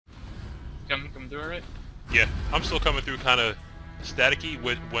Come through alright? Yeah, I'm still coming through kind of staticky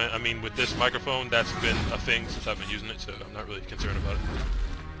with with this microphone. That's been a thing since I've been using it, so I'm not really concerned about it.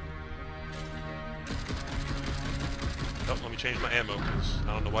 Oh, let me change my ammo because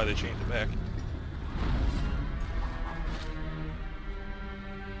I don't know why they changed it back.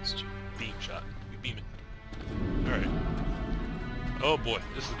 Beam shot. We beaming. All right. Oh boy,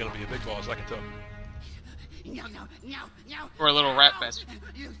 this is gonna be a big boss. I can tell. No. Or a little rat bastard.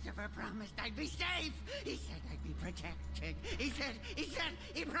 Lucifer promised I'd be safe. He said I'd be protected. He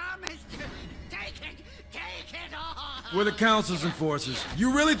promised. Take it all. We're the council's enforcers.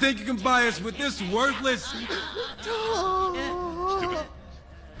 You really think you can buy us with this worthless? Stupid.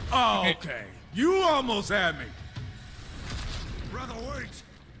 Oh, okay. You almost had me. Brother, wait.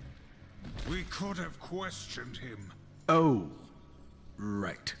 We could have questioned him. Oh,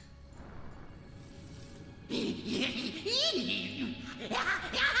 right.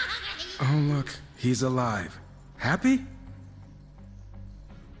 Oh, look. He's alive. Happy?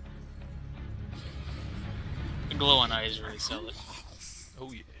 The glow on eyes really sell it.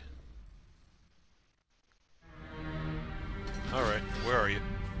 Oh yeah. All right, where are you?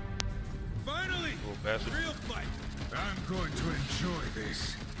 Finally! Little bastard. Real fight. I'm going to enjoy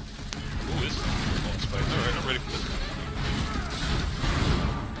this. Ooh, this is a boss fight. All right, I'm ready for this.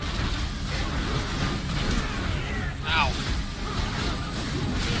 Ow.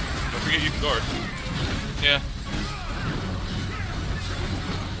 Don't forget you can guard. Yeah.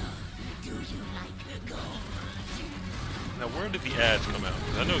 Do you like gold? Now, where did the ads come out?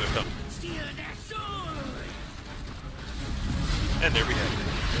 'Cause I know they're coming. Steal their sword. And there we have it.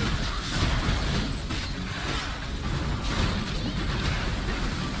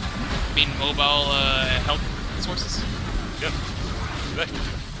 I mean mobile health sources. Yep. Exactly.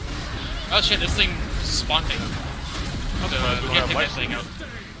 Oh shit, this thing spawned thing. I'm So surprised we we don't can't have take that lights. thing out.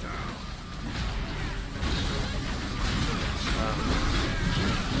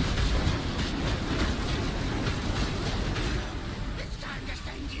 It's time to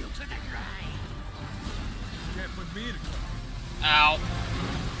send you to the grind. Can't put me in a... Ow.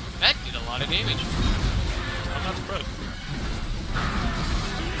 That did a lot of damage. I'm not surprised.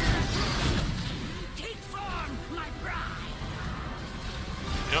 Take form, my bride.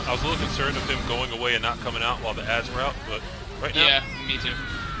 You know, I was a little concerned of him going away and not coming out while the ads were out, but right now, Yeah, me too.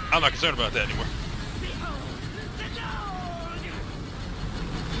 I'm not concerned about that anymore. Behold, the gold.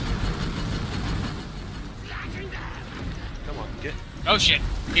 Flatten them. Come on, get Oh shit,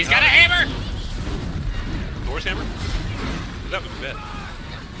 he's got a hammer! Thor's hammer? That would be bad.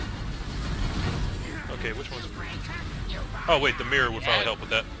 Okay, which one's... Oh wait, the mirror would probably help with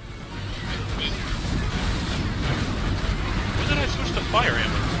that. When did I switch to fire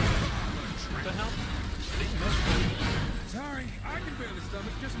ammo? What the hell? They messed with me. Sorry, I can barely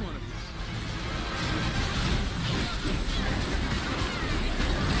stomach just one of you.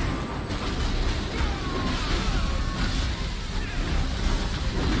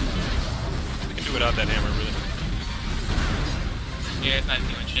 We can do without that hammer, really. Yeah, it's not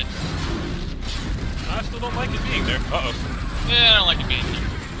doing shit. I still don't like it being there. Uh-oh. Yeah, I don't like it being here.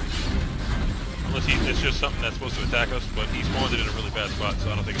 Unless it's just something that's supposed to attack us, but he spawned it in a really bad spot, so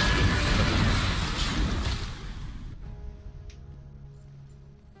I don't think it's going to.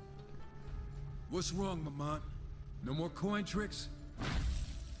 What's wrong, Lamont? No more coin tricks?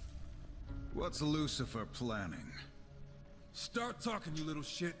 What's Lucifer planning? Start talking, you little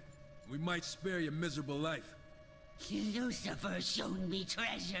shit. We might spare your miserable life. Lucifer's shown me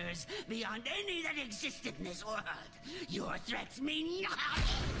treasures beyond any that exist in this world. Your threats mean nothing.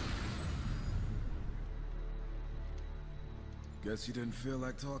 Guess you didn't feel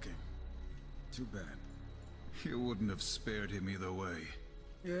like talking. Too bad. You wouldn't have spared him either way.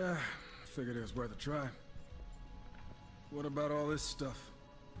 Yeah, figured it was worth a try. What about all this stuff?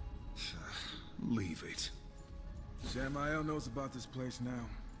 Leave it. Samael knows about this place now.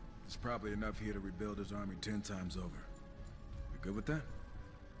 There's probably enough here to rebuild his army 10 times over. You good with that?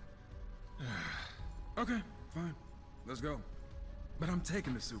 Okay, fine. Let's go. But I'm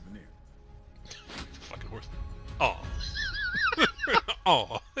taking the souvenir. Fucking horse. Oh.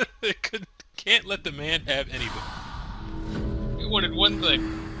 Oh. Can't let the man have anything. We wanted one thing.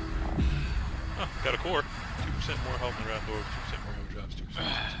 Oh, got a core. 2% more health and round door, 2% more ammo drops,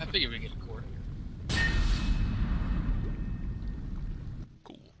 2%. I figured we'd get a core.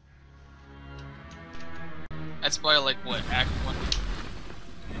 Cool. That's probably like what, Act 1?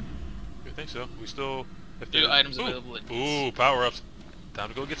 I think so. We still have New items available in Ooh, power-ups. Time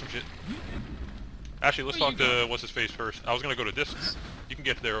to go get some shit. Actually, let's talk to what's-his-face first. I was gonna go to Disc. You can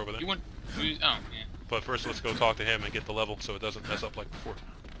get there over there. You want... Oh, yeah. But first, let's go talk to him and get the level so it doesn't mess up like before.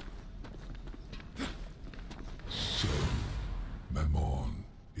 So, Mammon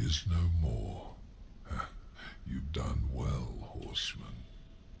is no more. You've done well, horseman.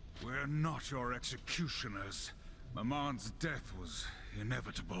 We're not your executioners. Mammon's death was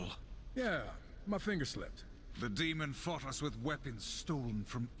inevitable. Yeah, my finger slipped. The demon fought us with weapons stolen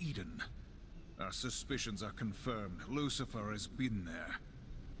from Eden. Our suspicions are confirmed. Lucifer has been there.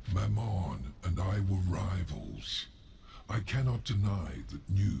 Mammon and I were rivals. I cannot deny that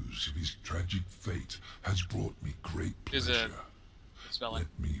news of his tragic fate has brought me great There's pleasure. a spelling.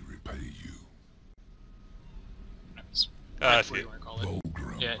 Let me repay you. I What see do it. you want to call it?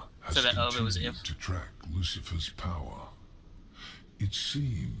 Volgrim Yeah, has so that of it was continued if. to track Lucifer's power. It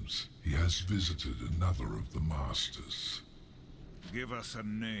seems he has visited another of the masters. Give us a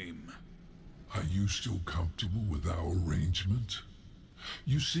name. Are you still comfortable with our arrangement?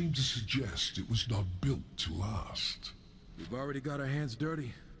 You seem to suggest it was not built to last. We've already got our hands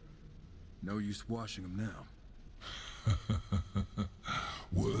dirty. No use washing them now.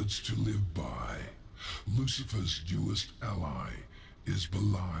 Words to live by. Lucifer's newest ally is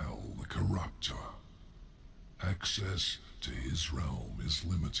Belial the Corruptor. Access to his realm is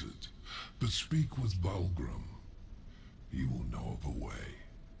limited, but speak with Vulgrim. He will know of a way.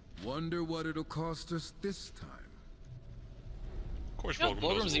 Wonder what it'll cost us this time. Of course, You know, Volgrim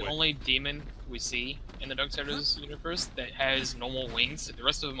knows Volgrim's the the way. only demon we see in the Darksiders universe that has normal wings. The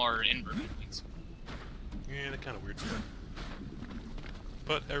rest of them are inverted wings. Yeah, they're kind of weird.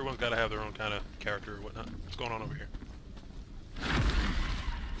 But everyone's got to have their own kind of character or whatnot. What's going on over here?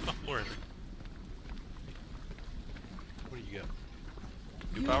 Oh, more entry. What do you got?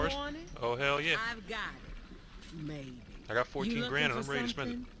 New You powers? want it? Oh, hell yeah. I've got it. Maybe. I got 14 You grand and I'm looking ready to for spend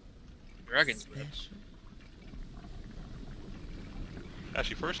it. something Dragon's breath. special?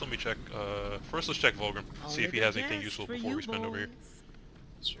 Actually, first let me check, first let's check Volgrim. See if he Only has the anything best useful for before you we spend over here.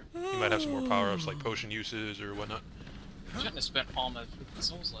 boys. Sure. He might have some more power-ups like potion uses or whatnot. I shouldn't have spent all my freaking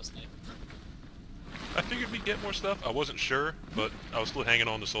souls last night. I figured we'd get more stuff. I wasn't sure, but I was still hanging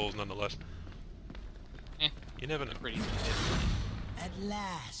on to souls nonetheless. Eh, You never know. pretty easy to hit. At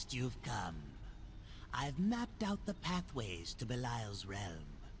last you've come. I've mapped out the pathways to Belial's realm.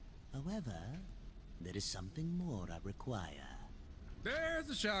 However, there is something more I require. There's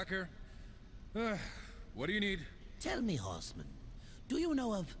the shocker. What do you need? Tell me, Horseman, do you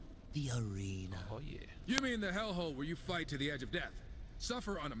know of the arena? Oh yeah. You mean the hellhole where you fight to the edge of death,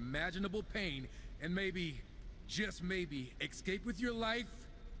 suffer unimaginable pain, and maybe, just maybe, escape with your life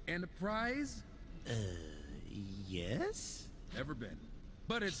and a prize? Yes? Never been.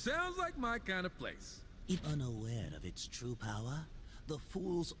 But it sounds like my kind of place. If unaware of its true power, the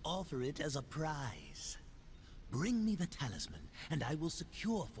fools offer it as a prize. Bring me the talisman, and I will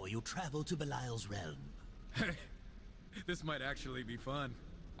secure for you travel to Belial's realm. Hey, this might actually be fun.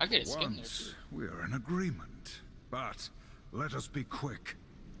 I get a skin there Once too. we're in agreement. But let us be quick.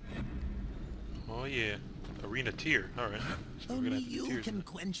 Oh yeah. Arena tier. Alright. So we're Only gonna have you tiers. can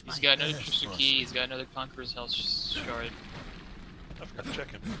quench my He's got another thirst, Tristan Horseman. key, he's got another Conqueror's Health Shard. I forgot to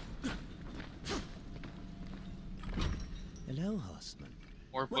check him. Hello, Horseman.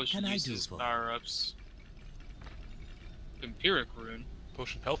 More What potion can I do uses, for you? power-ups. Empiric rune.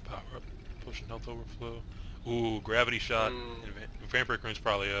 Potion health power up. Potion health overflow. Ooh, gravity shot. Ooh. Vampiric rune's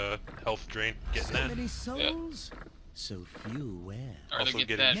probably a health drain. Getting So that. many souls, so few where. Or Also they get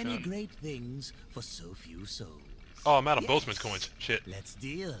get that. it. Many shot. great things for so few souls. Oh, I'm out of Yes. Boatman's coins. Shit. Let's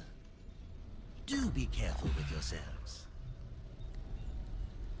deal. Do be careful with yourselves.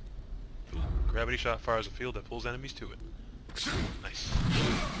 Gravity shot fires a field that pulls enemies to it. Nice.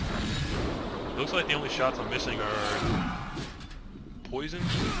 Looks like the only shots I'm missing are poison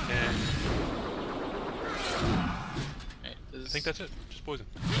and Right, I think that's it. Just poison.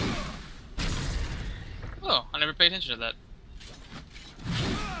 Oh, I never paid attention to that.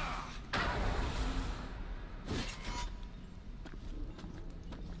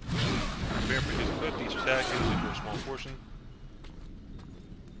 Vampiric is equipped. Each attack is for a small portion.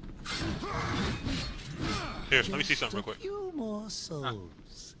 Here, let me see something real quick. A few more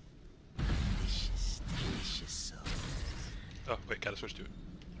souls. Delicious, delicious souls. Oh, wait, gotta switch to it.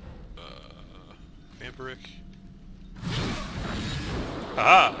 Vampiric.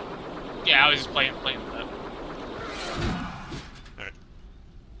 Aha! Yeah, I was just playing with that. Alright.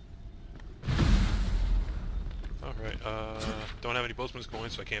 Alright, don't have any Boatman's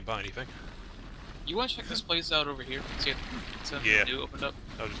coins, so I can't buy anything. You want to check this place out over here? See if something Yeah. new opened up?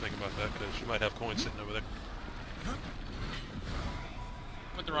 I was just thinking about that, because she might have coins sitting over there.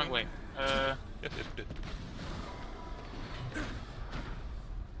 Went the wrong way. Yes, yes, we did.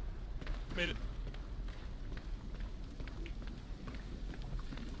 Made it.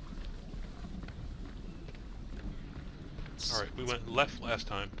 Let's. Alright, we went left last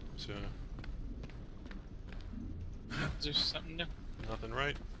time, so Is there something new? nothing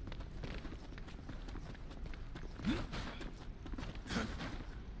right.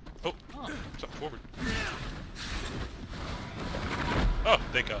 Oh, something forward. Oh,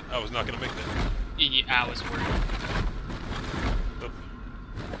 thank God. I was not going to make that. Yeah, I was worried. Oh.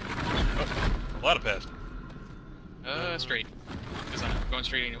 Oh, a lot of past. Straight. Because I'm going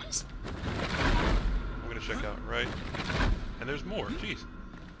straight anyways. I'm going to check out right. And there's more. Jeez.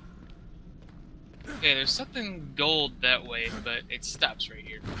 Okay, there's something gold that way, but it stops right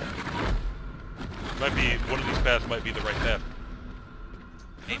here. Might be, one of these paths might be the right path.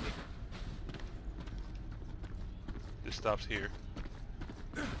 Maybe. This stops here.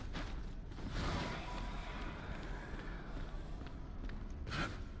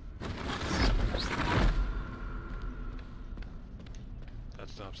 That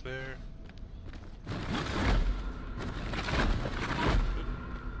stops there.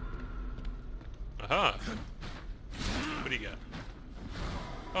 Aha! What do you got?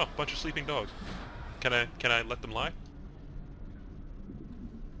 Oh, a bunch of sleeping dogs. Can I let them lie?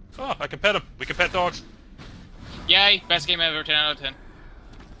 Oh, I can pet them. We can pet dogs. Yay! Best game ever, 10 out of 10.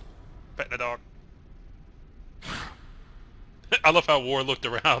 Petting a dog. I love how War looked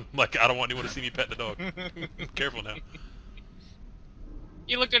around like, I don't want anyone to see me petting a dog. Careful now.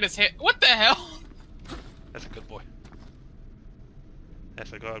 He looked at his head. What the hell? That's a good boy.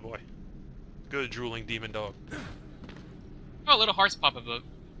 That's a good boy. Good drooling demon dog. Oh, little hearts pop above.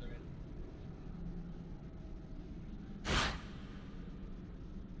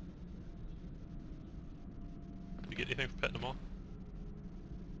 You get anything for petting them all?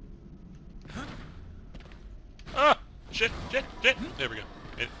 Ah! Shit! Shit! Shit! There we go.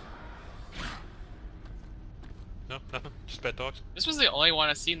 Made it. No, nothing. Just pet dogs. This was the only one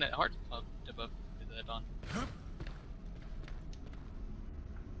I've seen that heart popped above that on.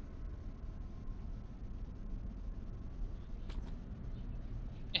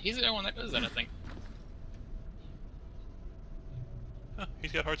 Yeah, he's the only one that does that, I think. Huh,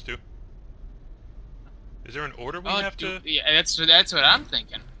 he's got hearts too. Is there an order we Oh, have to? yeah, that's what I'm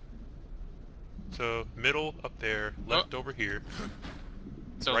thinking. So middle up there, left over here.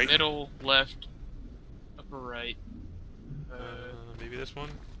 So Right. middle, left, upper right. Maybe this one.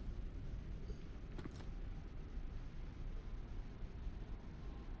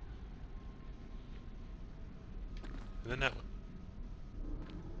 And then that one.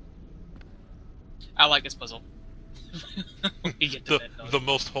 I like this puzzle. When we get to that dog. The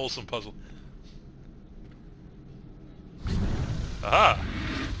most wholesome puzzle. Aha!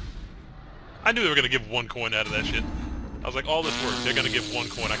 I knew they were gonna give 1 coin out of that shit. I was like, all this work, they're gonna give 1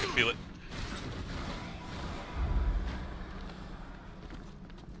 coin, I can feel it.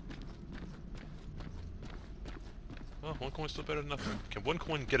 Well, 1 coin's still better than nothing. Can 1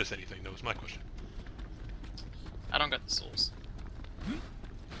 coin get us anything, though, is my question. I don't got the souls.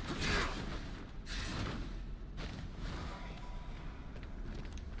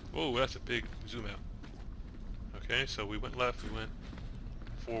 Whoa, that's a big zoom out. Okay, so we went left, we went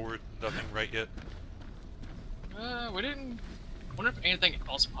forward, nothing right yet. We didn't. Wonder if anything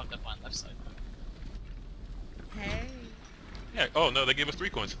else popped up on left side. Hey. Yeah, oh no, they gave us 3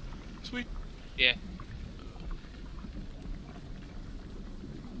 coins. Sweet. Yeah.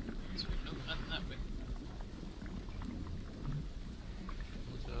 Sweet, nope, not that way.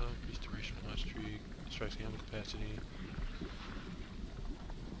 Restoration of Watch Tree, strikes the ammo capacity.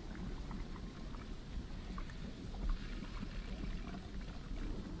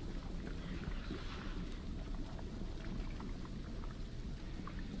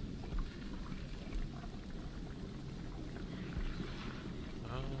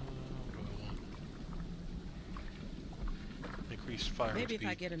 Increase fire Maybe if speed.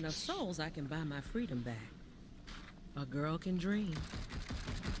 I get enough souls, I can buy my freedom back. A girl can dream.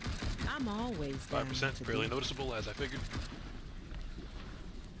 I'm always down 5%, to barely do- noticeable, as I figured.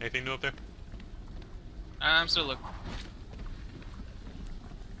 Anything new up there? I'm still looking.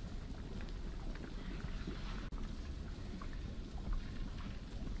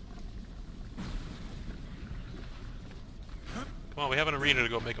 Come on, we have an arena to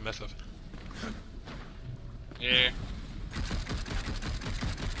go make a mess of. Yeah.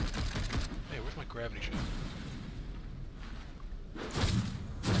 Hey, where's my gravity shot?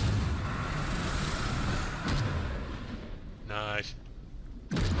 Nice.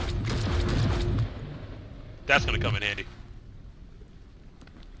 That's gonna come in handy.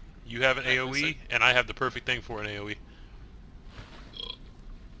 You have an Yeah, AoE, that's it. and I have the perfect thing for an AoE.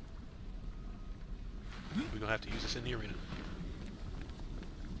 We're gonna have to use this in the arena.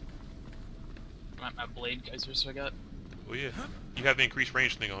 My blade geysers I got. Oh yeah. You have the increased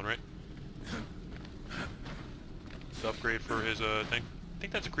range thing on, right? The upgrade for his thing. I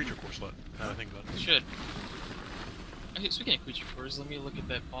think that's a creature core slot. Now that I think about it. Should. Okay, speaking of creature cores, let me look at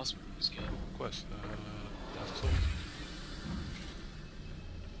that boss scale. Quest. 1,000 souls.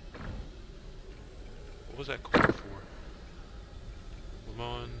 What was that core for?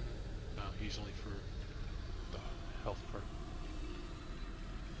 Lemon. No, he's only for the health part.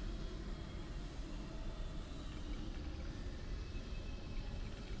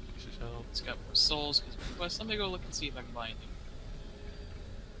 This is health. It's got more souls because of quest. Let me go look and see if I can buy anything.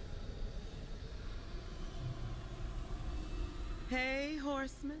 Hey,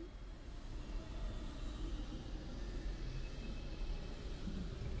 horseman.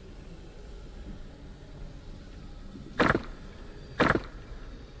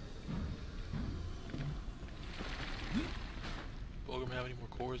 Bulgrim have any more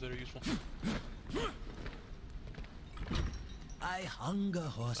cores that are useful? I hunger,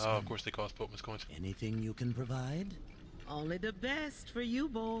 horseman. Oh, of course they cost Pokemon's coins. Anything you can provide? Only the best for you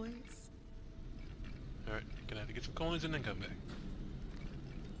boys. Alright, gonna have to get some coins and then come back.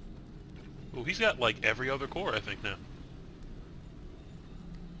 Oh, he's got like every other core, I think, now.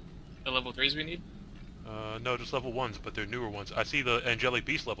 The level 3s we need? No, just level 1s, but they're newer ones. I see the Angelic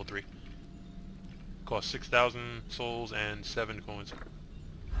Beast level 3. Costs 6,000 souls and 7 coins.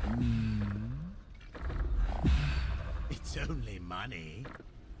 It's only money.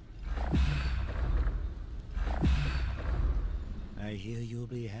 I hear you'll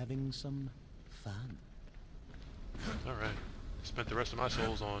be having some fun. Alright. Spent the rest of my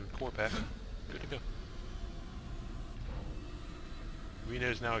souls on core pack. Good to go. Arena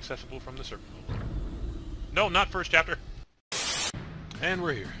is now accessible from the circle. No, not first chapter. And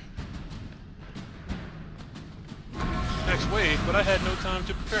we're here. Next wave, but I had no time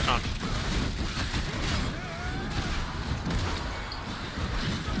to prepare.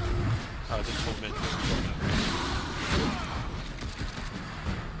 This whole minute.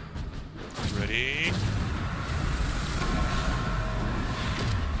 Ready?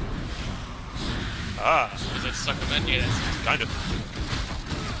 Ah. Does that suck them in? Yeah, that's Kind of.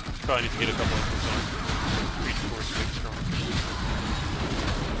 Probably need to get a couple of those on. Reach force, big strong.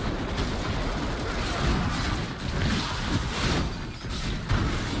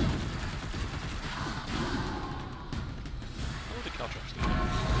 Where the Caltrops do?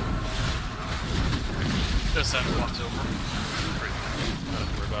 just walked over. Not have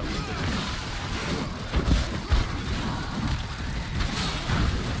to worry about it.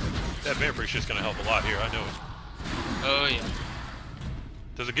 That vampire shit's gonna help a lot here, I know it. Oh yeah.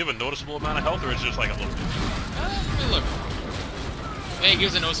 Does it give a noticeable amount of health, or is it just like a little bit? Hey, look. Hey, it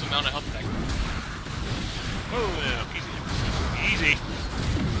gives a noticeable amount of health back. Oh yeah, easy. Easy.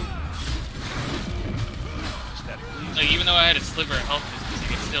 Static. Like, even though I had a sliver of health,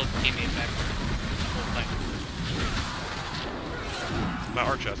 it still gave me it back the whole time. My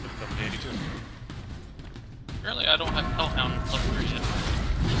arc shot's gonna come in handy too. Apparently I don't have Hellhound level 3 yet.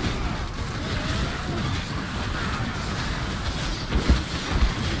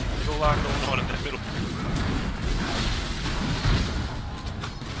 There's a lot going on in that middle.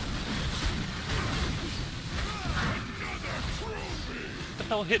 What the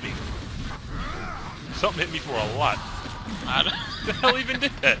hell hit me? Something hit me for a lot. I don't, What the hell even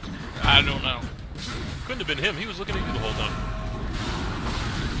did that? I don't know. Couldn't have been him. He was looking at you the whole time.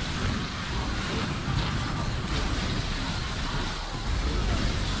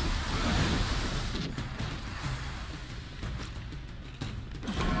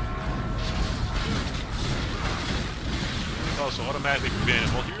 Also, automatically for being in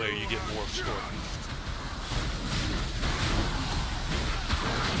multiplayer, you get more score.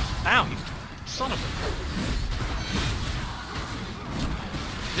 Ow! You son of a...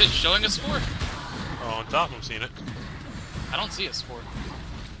 Is it showing a score? Oh, on top, I'm seeing it. I don't see a score.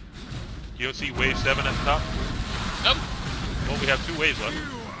 You don't see wave 7 at the top? Nope. Well, we have 2 waves left,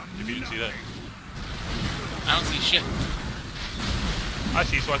 if you didn't see that. I don't see shit. I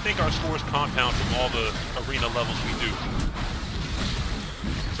see, so I think our scores compound from all the arena levels we do.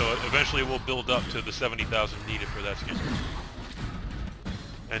 So eventually we'll build up to the 70,000 needed for that skin.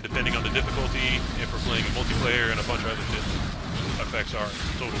 And depending on the difficulty, if we're playing a multiplayer and a bunch of other shit, affects our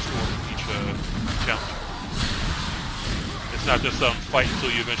total score for each challenge. It's not just some fight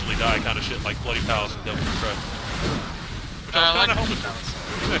until you eventually die kind of shit like Bloody Palace and Devil May Cry. Which I was kind of hoping for.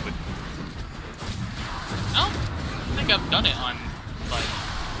 Exactly. I don't think I've done it on, like...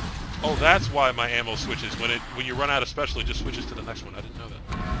 Oh, that's why my ammo switches. When you run out of special, it just switches to the next one. I didn't know that.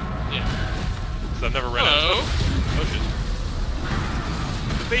 Yeah. So I've never ran out of special. Oh shit.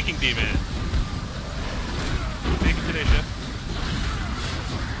 The baking demon. Baking today. Okay, Chef.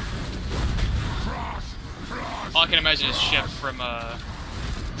 All I can imagine is Chef from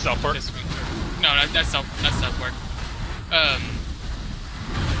South Park. this week. No, that's South Park.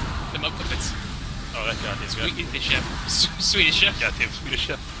 The Mud Puppets. Oh, that goddamn guy. Sweet the Chef. Swedish Chef. Goddamn Swedish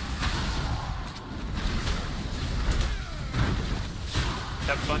Chef.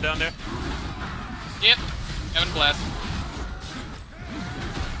 Having fun down there? Yep. Having a blast.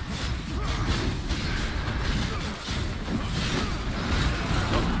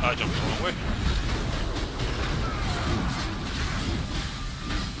 Oh, I jumped the wrong way.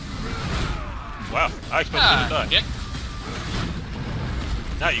 Wow, I expected him to die. Yeah.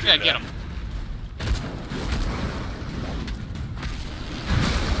 Now you Yeah, can get him.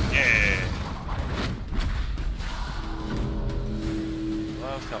 Yeah.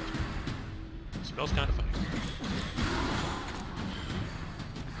 Love talisman. Smells kind of funny.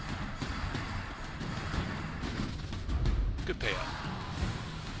 Good payout.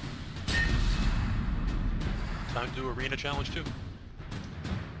 Time to do arena challenge too.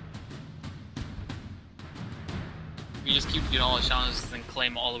 We just keep doing all the challenges and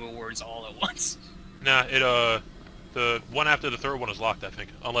claim all the rewards all at once. Nah, the one after the third one is locked, I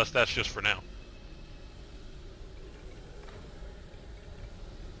think. Unless that's just for now.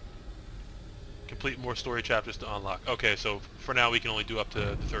 Complete more story chapters to unlock. Okay, so for now we can only do up to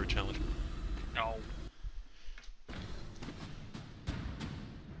the third challenge. No.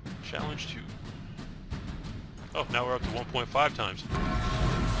 Challenge 2. Oh, now we're up to 1.5 times.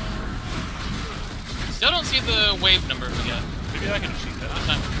 Still don't see the wave number yet. Maybe I can see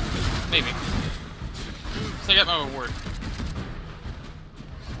that. Maybe. So I got my reward.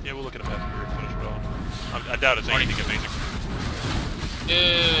 Yeah, we'll look at it after we finish it all. I doubt it's anything amazing.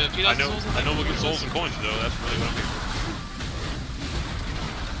 2,000 souls? I know we'll get souls and coins though, that's really what I'm here for.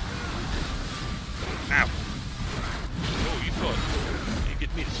 Ow. Oh, you thought you get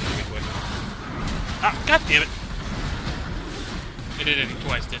me to see the way. Ah, god damn it! They did it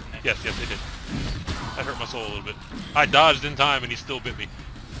twice, didn't they? Yes, they did. That hurt my soul a little bit. I dodged in time and he still bit me.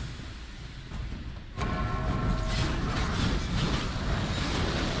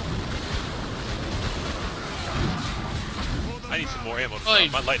 I need some more ammo. Well,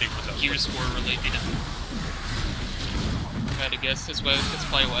 my lightning was out. Gears were related. I had to guess. That's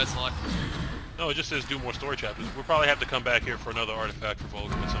probably why it's locked. No, it just says do more story chapters. We'll probably have to come back here for another artifact for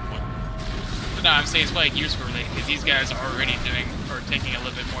Vulcan at some point. But no, I'm saying it's probably Gears were related because these guys are already taking a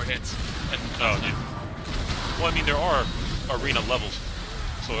little bit more hits. Oh, dude. Well, I mean, there are arena levels,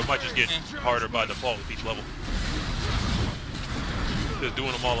 so it might just get harder by default with each level. Just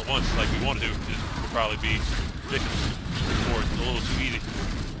doing them all at once, like we want to do, would probably be ridiculous. Or a little too easy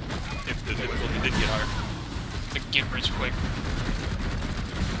if the difficulty did get higher. To get rich quick.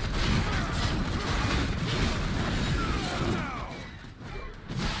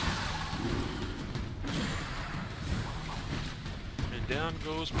 And down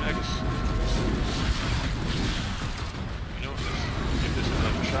goes Magus. You know, if this is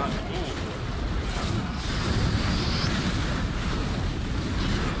another shot. Ooh.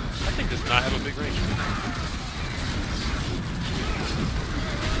 I think this does not have a big range.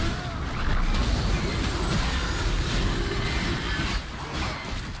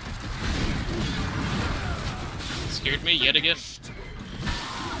 Scared me yet again.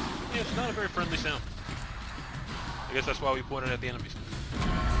 Yeah, it's not a very friendly sound. I guess that's why we pointed at the enemies.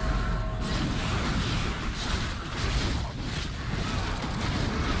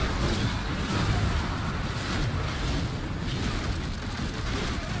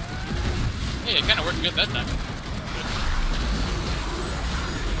 Hey, it kind of worked good that time.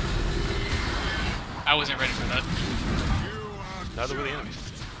 I wasn't ready for that. Neither were the enemies.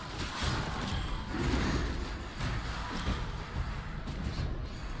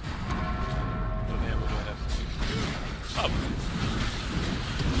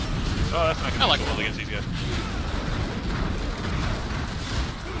 Oh, that's not going to be so well against these guys.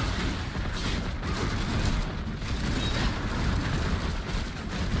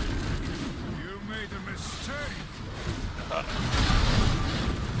 You made a mistake.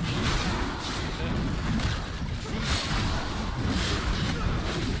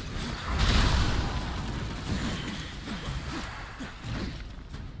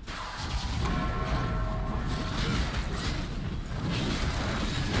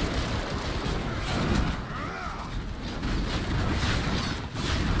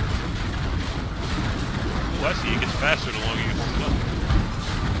 Well, I see it gets faster the longer you hold it up.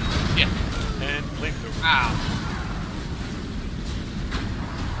 Yeah. And flamethrower. Ow.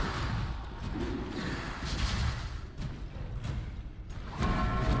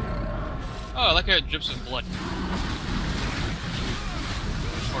 Oh, I like how it drips with blood.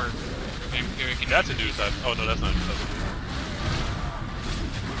 more vampiric. That's a new type. Oh no, that's not a new type.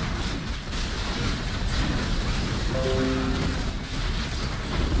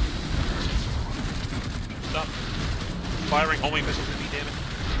 Stop firing homing missiles at me, damn it.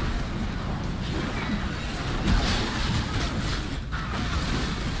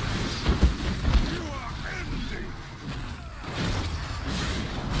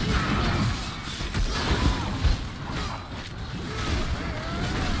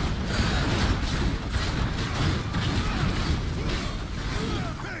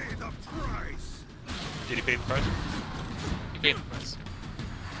 Did he pay the price? He paid the price.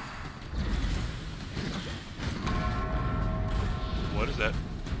 What is that?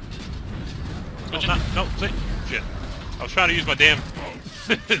 No, Switch it. not, no, say, shit. I was trying to use my damn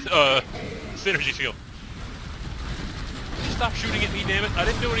synergy shield. Stop shooting at me, damn it. I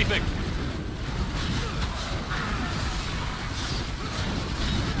didn't do anything.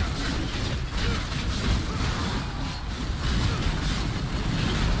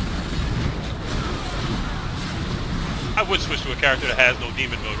 I would switch to a character that has no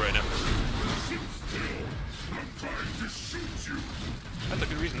demon mode right now. That's a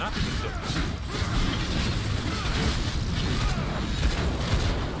good reason not to do so.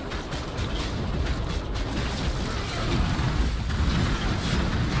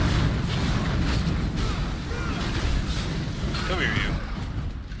 Come here, you.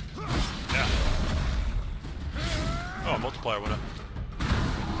 Yeah. Oh, multiplier went up.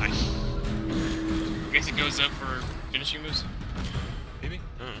 Nice. I guess it goes up for finishing moves. Maybe?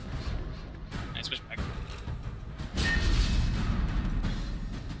 I don't know. And switch back.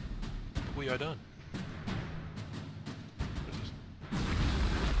 We are done. What is this?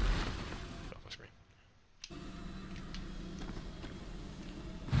 Get off my screen.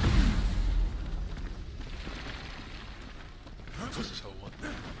 What's this whole one?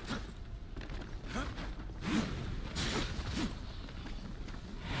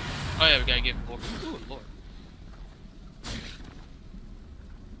 Oh yeah, we gotta get Lord. Ooh, Lord.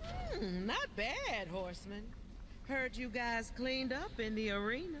 Not bad, horseman. Heard you guys cleaned up in the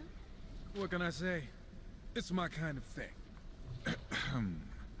arena. What can I say? It's my kind of thing.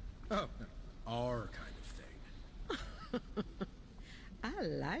 Oh, our kind of thing. I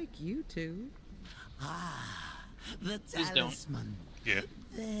like you two. Ah, the Please don't. talisman. Yeah.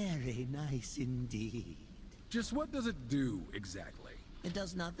 Very nice indeed. Just what does it do, exactly? It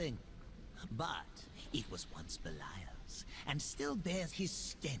does nothing. But it was once Belial's, and still bears his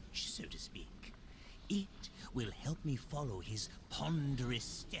stench, so to speak. It will help me follow his ponderous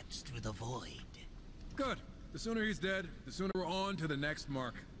steps through the void. Good. The sooner he's dead, the sooner we're on to the next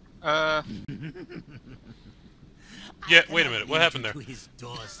mark. Yeah, I wait a cannot minute. What lead happened you there? to his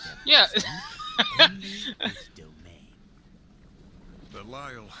doorstep, Yeah. Watson. Only his domain.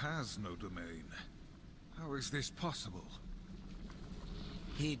 Belial has no domain. How is this possible?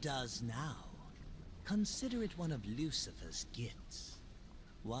 He does now. Consider it one of Lucifer's gifts.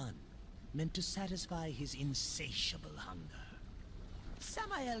 One meant to satisfy his insatiable hunger.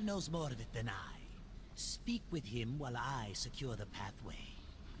 Samael knows more of it than I. Speak with him while I secure the pathway.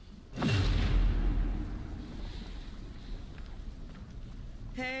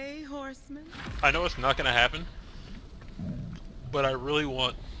 Hey, horseman. I know it's not gonna happen, but I really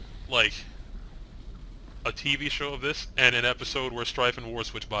want, like, a TV show of this and an episode where Strife and War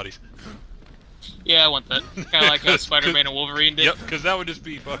switch bodies. Yeah, I want that. Kind of like how Spider-Man and Wolverine did. Yep, because that would just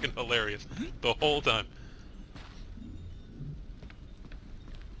be fucking hilarious the whole time.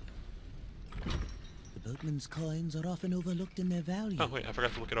 The boatman's coins are often overlooked in their value. Oh wait, I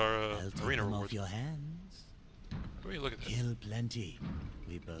forgot to look at our I'll take arena them off rewards. your hands. Where you look at this? Kill plenty.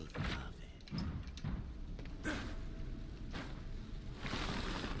 We both love it.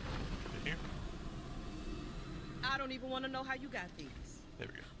 Here? I don't even want to know how you got these. There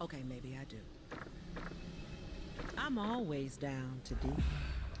we go. Okay, maybe I do. I'm always down to do.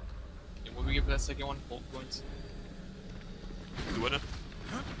 And what we give for that second one? Bolt points. Do what now?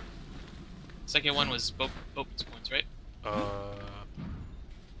 Second one was both points, right? Oh,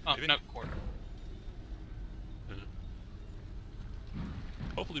 Maybe? no, quarter.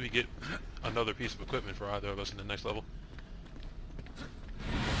 Hopefully we get another piece of equipment for either of us in the next level.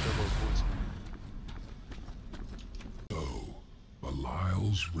 Turbo points. So,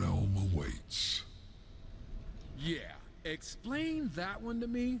 Belial's realm awaits. Yeah, explain that one to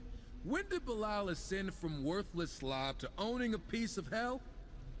me. When did Belial ascend from worthless slob to owning a piece of hell?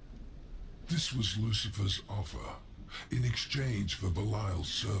 This was Lucifer's offer. In exchange for Belial's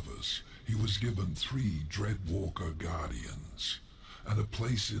service, he was given 3 Dreadwalker Guardians, and a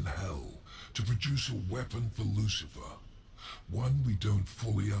place in hell to produce a weapon for Lucifer, one we don't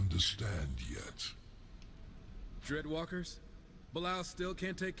fully understand yet. Dreadwalkers? Belial still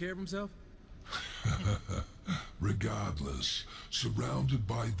can't take care of himself? Regardless, surrounded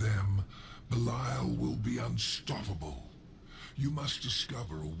by them, Belial will be unstoppable. You must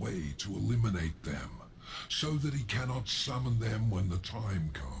discover a way to eliminate them, so that he cannot summon them when the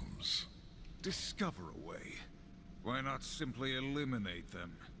time comes. Discover a way. Why not simply eliminate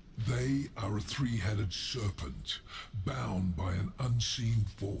them? They are a three-headed serpent, bound by an unseen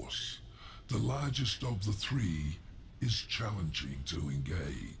force. The largest of the three is challenging to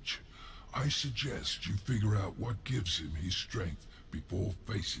engage. I suggest you figure out what gives him his strength before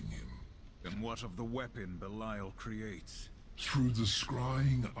facing him. And what of the weapon Belial creates? Through the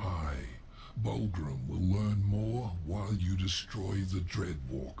scrying eye, Bulgrim will learn more while you destroy the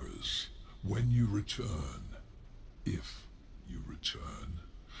Dreadwalkers. When you return, if you return,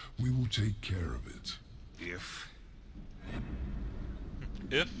 we will take care of it. If?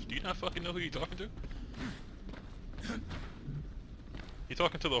 If? Do you not fucking know who you're talking to? You're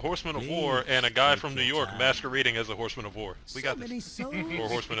talking to the Horseman of War and a guy from New York masquerading as a Horseman of War. We got this. Or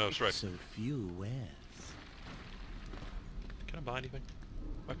Horseman of Strike. So few wares. Can I buy anything?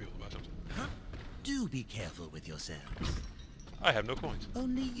 Might be able to buy something. Do be careful with yourselves. I have no coins.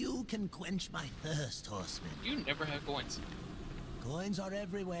 Only you can quench my thirst, horseman. You never have coins. Coins are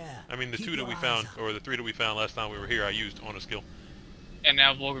everywhere. I mean, the Keep two that your we eyes found, up. or the three that we found last time we were here, I used on a skill. And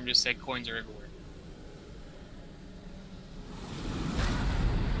now Volgrim just said coins are everywhere.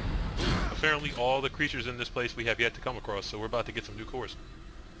 Apparently all the creatures in this place we have yet to come across, so we're about to get some new cores.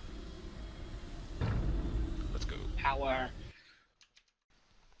 Let's go. Power.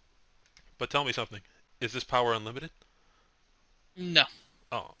 But tell me something. Is this power unlimited? No.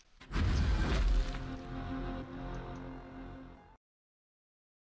 Oh,